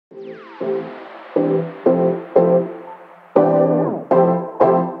So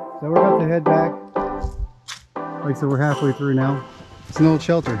we're about to head back. Like I said, we're halfway through now. It's an old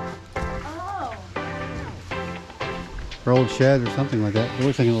shelter. Oh. Or old shed or something like that. It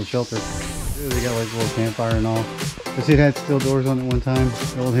looks like an old shelter. They got like a little campfire and all. I see it had steel doors on it one time.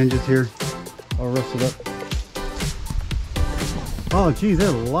 The old hinges here, all rusted up. Oh geez,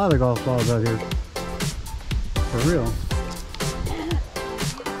 there's a lot of golf balls out here. For real.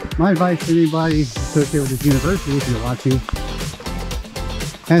 My advice to anybody associated with this university, if you're watching,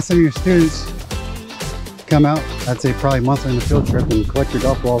 have some of your students come out, I'd say probably monthly on a field trip, and collect your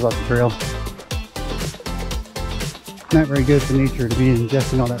golf balls off the trail. Not very good for nature to be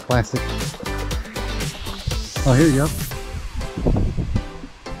ingesting all that plastic. Oh, here you go.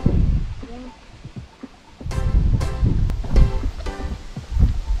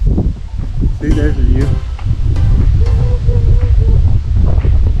 See, there's the view.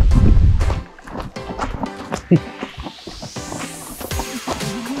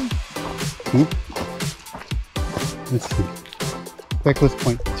 Let's see. Beckless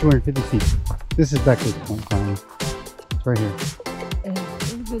Point, 250 feet. This is Beckless Point, finally. It's right here.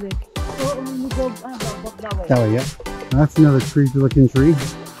 That way, yeah. That's another creepy looking tree.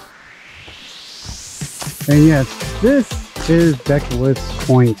 And yes, this is Beckless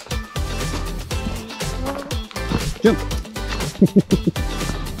Point. Jump!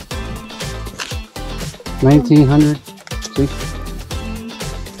 1900. See?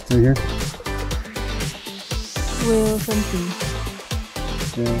 Right here. Well, something.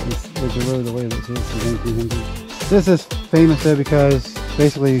 Yeah, there's a road away that says 1900. This is famous though because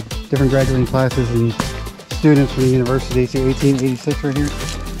basically different graduating classes and students from the university. See 1886 right here.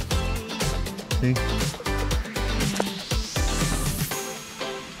 See?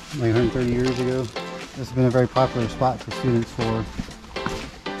 Like 130 years ago. This has been a very popular spot for students for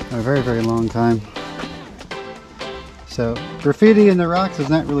a very, very long time. So graffiti in the rocks is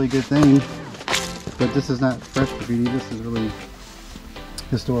not really a good thing. But this is not fresh graffiti, this is really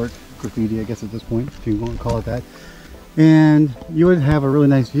historic graffiti, I guess at this point, if you want to call it that. And you would have a really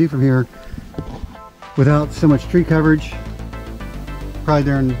nice view from here without so much tree coverage. Probably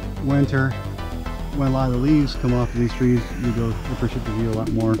during winter, when a lot of the leaves come off of these trees, you go appreciate the view a lot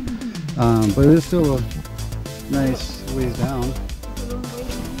more. But it is still a nice ways down.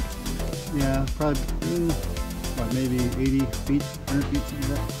 Yeah, probably, what, maybe 80 feet, 100 feet, something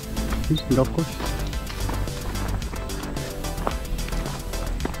like that. Here's the golf course.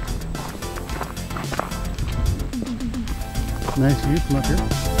 Nice view from up here.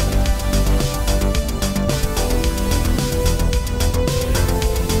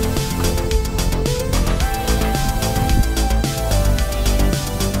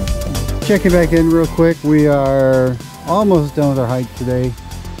 Checking back in real quick. We are almost done with our hike today.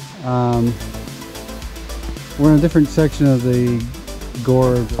 We're in a different section of the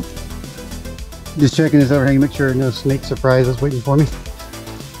gorge. Just checking this overhang, make sure no snake surprises waiting for me.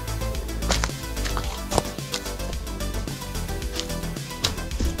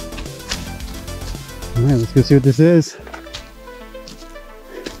 Alright, let's go see what this is.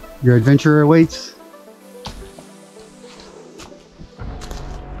 Your adventure awaits.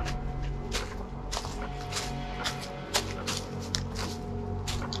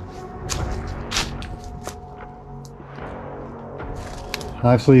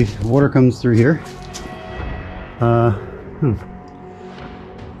 Obviously, water comes through here. Alright,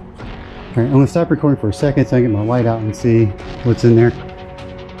 I'm going to stop recording for a second so I can get my light out and see what's in there.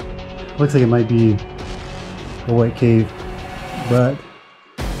 Looks like it might be a white cave, but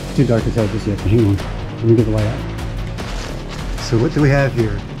it's too dark to tell just yet. Hang on, let me get the light out. So what do we have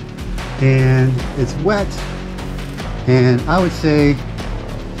here? And it's wet, and I would say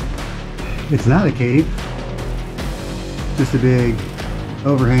it's not a cave, just a big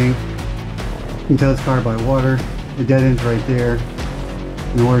overhang. You can tell it's covered by water. The dead end's right there,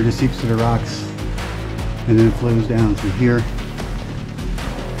 and the water just seeps through the rocks and then flows down through here.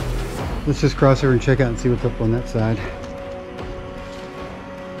 Let's just cross over and check out and see what's up on that side.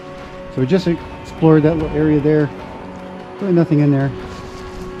 So we just explored that little area there. Really nothing in there.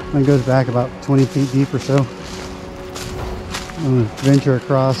 And it goes back about 20 feet deep or so. I'm going to venture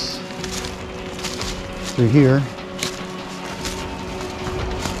across through here.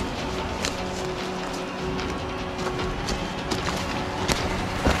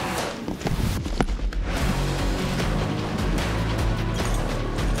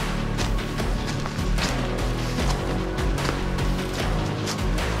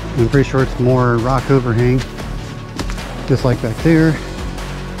 I'm pretty sure it's more rock overhang, just like back there.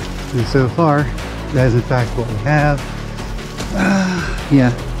 And so far, that is in fact what we have.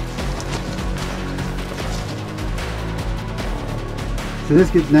 Yeah, So this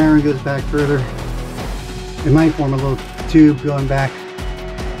gets narrow and goes back further. It might form a little tube going back,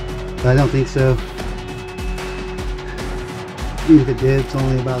 but I don't think so. Even if it did, it's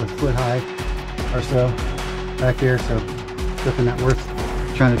only about a foot high or so back there, so definitely not worth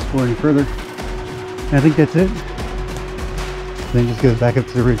trying to explore any further. And I think that's it. Then it just goes back up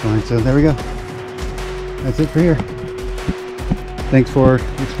to the ridge line. So there we go. That's it for here. Thanks for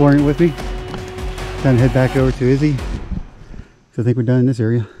exploring it with me. Time to head back over to Izzy. So I think we're done in this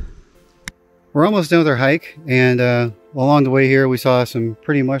area. We're almost done with our hike, and along the way here we saw some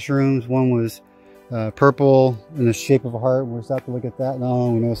pretty mushrooms. One was purple in the shape of a heart. We stopped to look at that.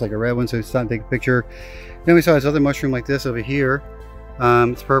 No, we know it's like a red one, so we stopped to take a picture. Then we saw this other mushroom like this over here.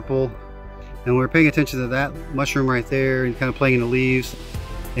 It's purple, and we're paying attention to that mushroom right there and kind of playing in the leaves.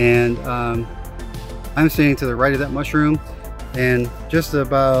 And I'm standing to the right of that mushroom, and just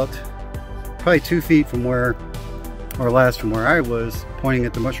about probably 2 feet from where, or less from where I was, pointing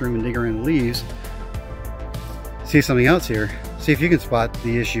at the mushroom and digging around the leaves, see something else here. See if you can spot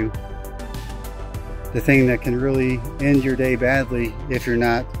the issue. The thing that can really end your day badly if you're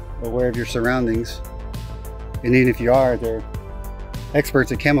not aware of your surroundings. And even if you are, they're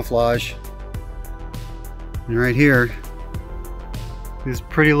experts at camouflage. And right here, this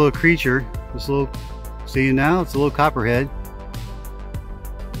pretty little creature, this little, see now, it's a little copperhead.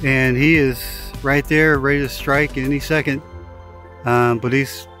 And he is right there ready to strike at any second. But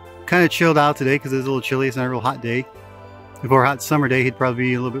he's kind of chilled out today because it's a little chilly. It's not a real hot day. If it were a hot summer day, he'd probably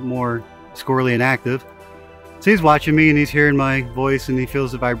be a little bit more squirrely and active. So he's watching me and he's hearing my voice and he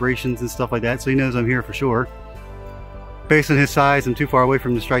feels the vibrations and stuff like that, so he knows I'm here for sure. Based on his size, I'm too far away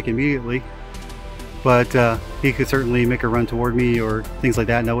from him to strike immediately, but he could certainly make a run toward me or things like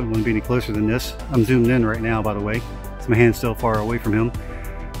that, and I wouldn't want to be any closer than this. I'm zoomed in right now, by the way, so my hand's still far away from him.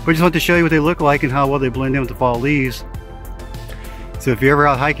 But I just want to show you what they look like and how well they blend in with the fall leaves. So if you're ever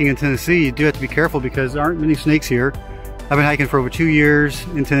out hiking in Tennessee, you do have to be careful because there aren't many snakes here. I've been hiking for over 2 years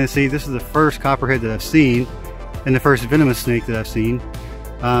in Tennessee. This is the first copperhead that I've seen and the first venomous snake that I've seen.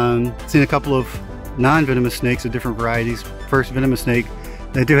 Seen a couple of non-venomous snakes of different varieties. First venomous snake.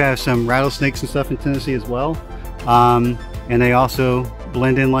 They do have some rattlesnakes and stuff in Tennessee as well. And they also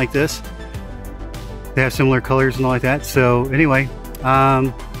blend in like this. They have similar colors and all like that. So anyway,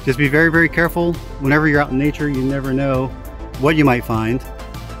 just be very, very careful. Whenever you're out in nature, you never know what you might find.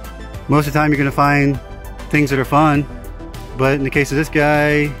 Most of the time you're gonna find things that are fun. But in the case of this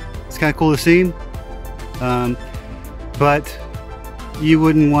guy, it's kind of cool to see him. But you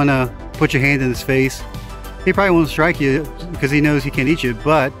wouldn't want to put your hand in his face. He probably won't strike you because he knows he can't eat you.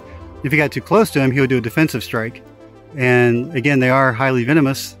 But if you got too close to him, he'll do a defensive strike. And again, they are highly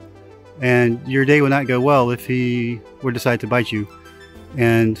venomous. And your day would not go well if he would decide to bite you.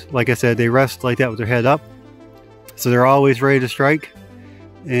 And like I said, they rest like that with their head up. So they're always ready to strike.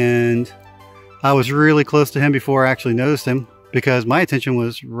 And I was really close to him before I actually noticed him because my attention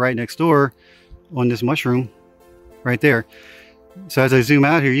was right next door on this mushroom right there. So as I zoom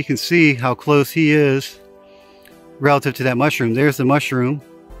out here, you can see how close he is relative to that mushroom. There's the mushroom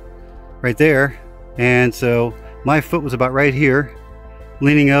right there. And so my foot was about right here,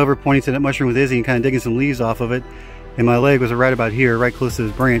 leaning over, pointing to that mushroom with Izzy and kind of digging some leaves off of it. And my leg was right about here, right close to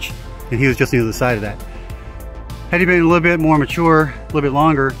his branch. And he was just on the other side of that. Had he been a little bit more mature, a little bit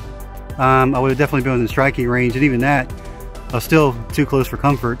longer, I would have definitely been within striking range, and even that, I was still too close for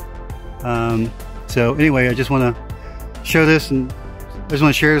comfort. So anyway, I just want to show this, and I just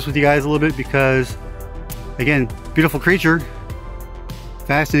want to share this with you guys a little bit because, again, beautiful creature,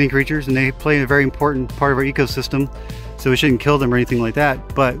 fascinating creatures, and they play a very important part of our ecosystem, so we shouldn't kill them or anything like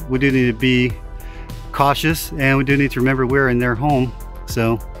that, but we do need to be cautious, and we do need to remember we're in their home.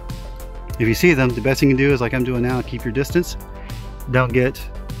 So if you see them, the best thing you can do is like I'm doing now, keep your distance. Don't get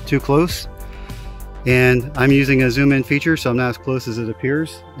too close. And I'm using a zoom in feature, so I'm not as close as it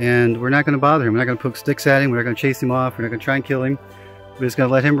appears. And we're not going to bother him. We're not going to poke sticks at him. We're not going to chase him off. We're not going to try and kill him. We're just going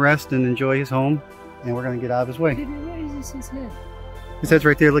to let him rest and enjoy his home. And we're going to get out of his way. Where is his head? His head's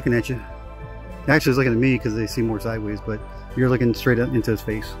right there looking at you. Actually, he's looking at me because they see more sideways, but you're looking straight up into his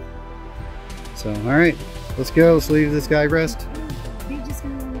face. So, all right, let's go. Let's leave this guy rest.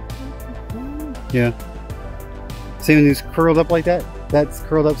 Yeah. See when he's curled up like that? That's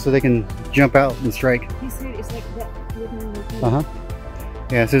curled up so they can jump out and strike. His head is like that. Uh-huh.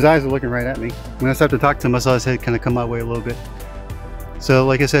 Yeah, so his eyes are looking right at me. When I started to talk to him, I saw his head kind of come my way a little bit. So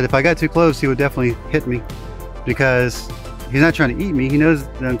like I said, if I got too close, he would definitely hit me because he's not trying to eat me. He knows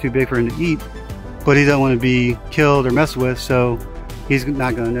that I'm too big for him to eat, but he doesn't want to be killed or messed with, so he's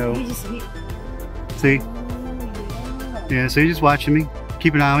not going to know. See? Yeah, so he's just watching me,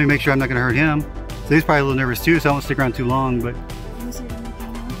 keep an eye on me, make sure I'm not going to hurt him. So he's probably a little nervous too, so I won't stick around too long, but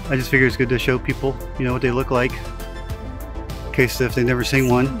I just figure it's good to show people, you know, what they look like, in case if they've never seen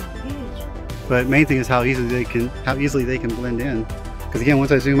one. But main thing is how easily they can blend in. Because again,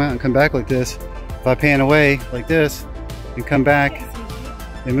 once I zoom out and come back like this, if I pan away like this and come back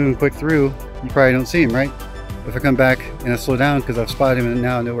and moving quick through, you probably don't see him, right? If I come back and I slow down because I've spotted him and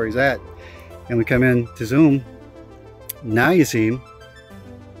now I know where he's at, and we come in to zoom, now you see him.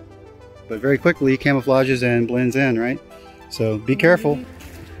 But very quickly he camouflages and blends in, right? So be careful.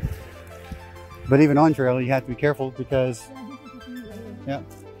 But even on trail, you have to be careful because, yeah,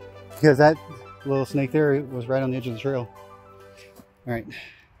 because that little snake there was right on the edge of the trail. All right.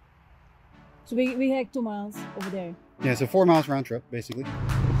 So we hike 2 miles over there. Yeah, so 4 miles round trip, basically.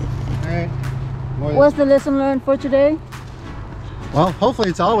 All right. What's the lesson learned for today? Well, hopefully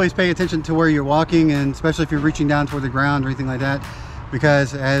it's always pay attention to where you're walking, and especially if you're reaching down toward the ground or anything like that.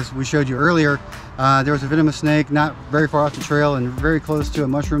 Because as we showed you earlier, there was a venomous snake not very far off the trail and very close to a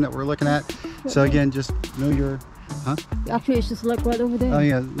mushroom that we're looking at. So again, just know your, Actually, it's just like right over there. Oh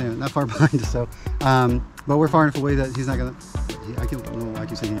yeah, not far behind us. So, but we're far enough away that he's not gonna.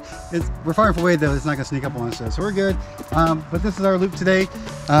 We're far enough away though it's not gonna sneak up on us. So we're good. But this is our loop today.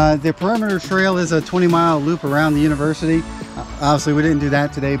 The perimeter trail is a 20-mile loop around the university. Obviously, we didn't do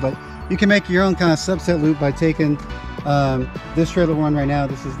that today, but you can make your own kind of subset loop by taking this trail that we're on right now.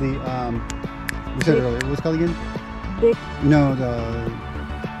 This is the we said earlier. What's it called again? No, the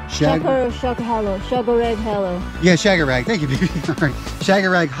Shakerag Hollow. Shakerag Hollow. Yeah, Shakerag. Thank you, baby. All right.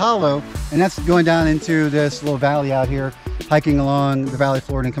 Shakerag Hollow, and that's going down into this little valley out here, hiking along the valley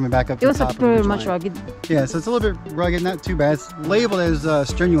floor and coming back up to the top. It was pretty much rugged. Yeah, so it's a little bit rugged, not too bad. It's labeled as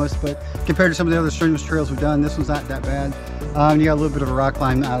strenuous, but compared to some of the other strenuous trails we've done, this one's not that bad. You got a little bit of a rock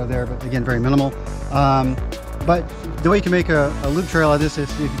climb out of there, but again, very minimal. But the way you can make a loop trail of this is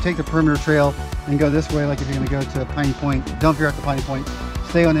if you take the perimeter trail and go this way, like if you're going to go to Piney Point, don't veer off to Piney Point,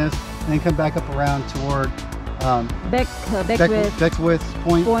 stay on this, and then come back up around toward Beckwith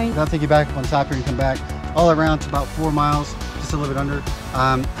Point. That'll take you back up on top here and come back all around to about 4 miles, just a little bit under.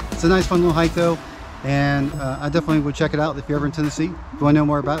 It's a nice fun little hike though, and I definitely would check it out if you're ever in Tennessee. If you want to know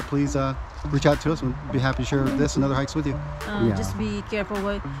more about it, please reach out to us. We'll be happy to share this and other hikes with you. Just be careful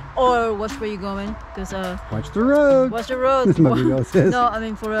or watch where you're going, because watch the road. Watch the road. This might be No, I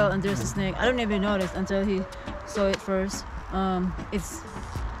mean for real. And there's a snake. I don't even notice until he saw it first. It's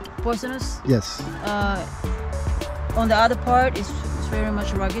poisonous. Yes. On the other part, it's very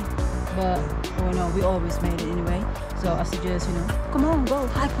much rugged, but oh no, we always made it anyway. So I suggest, come on, go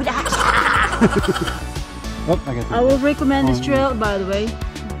hike with us. I will recommend this trail, by the way.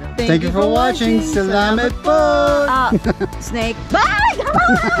 Thank you for watching. Salamat po. Snake. Bye.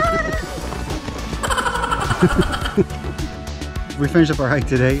 We finished up our hike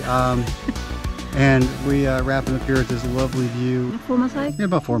today. And we wrapping up here at this lovely view. 4 miles hike? Yeah,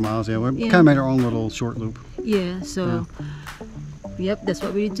 about 4 miles. Yeah, we kind of made our own little short loop. Yeah, so yep, that's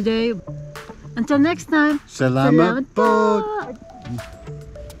what we did today. Until next time. Salamat po.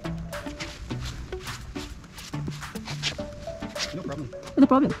 No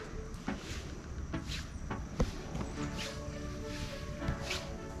problem.